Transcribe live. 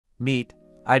Meet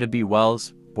Ida B.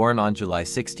 Wells, born on July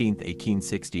 16,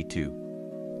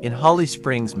 1862. In Holly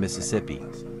Springs, Mississippi,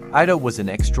 Ida was an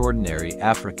extraordinary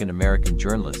African-American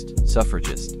journalist,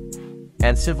 suffragist,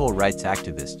 and civil rights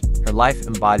activist. Her life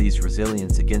embodies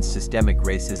resilience against systemic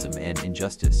racism and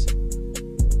injustice.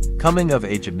 Coming of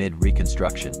age amid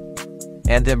Reconstruction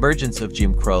and the emergence of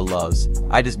Jim Crow laws,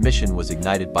 Ida's mission was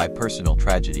ignited by personal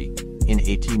tragedy. In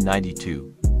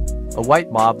 1892, a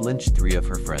white mob lynched 3 of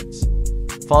her friends,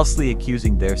 falsely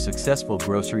accusing their successful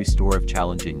grocery store of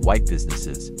challenging white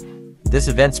businesses. This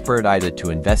event spurred Ida to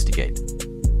investigate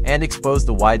and expose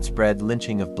the widespread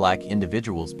lynching of black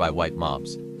individuals by white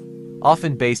mobs,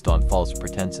 often based on false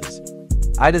pretenses.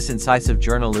 Ida's incisive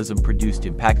journalism produced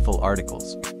impactful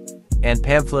articles and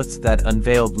pamphlets that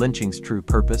unveiled lynching's true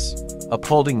purpose,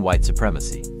 upholding white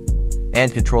supremacy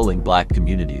and controlling black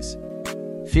communities.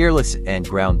 Fearless and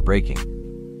groundbreaking,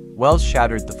 Wells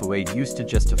shattered the facade used to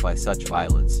justify such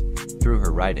violence. Through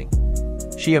her writing,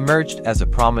 she emerged as a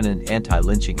prominent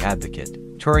anti-lynching advocate,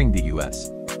 touring the U.S.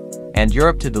 and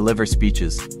Europe to deliver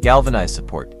speeches, galvanize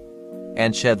support,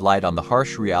 and shed light on the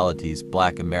harsh realities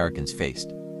Black Americans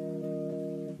faced.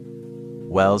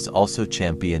 Wells also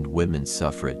championed women's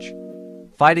suffrage,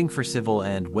 fighting for civil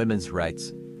and women's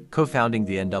rights, co-founding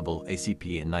the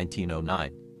NAACP in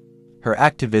 1909. Her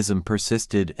activism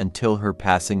persisted until her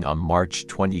passing on March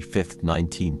 25,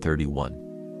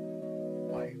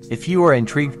 1931. If you are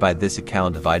intrigued by this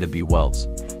account of Ida B. Wells,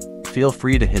 feel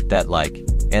free to hit that like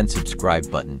and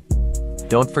subscribe button.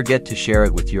 Don't forget to share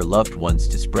it with your loved ones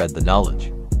to spread the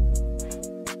knowledge.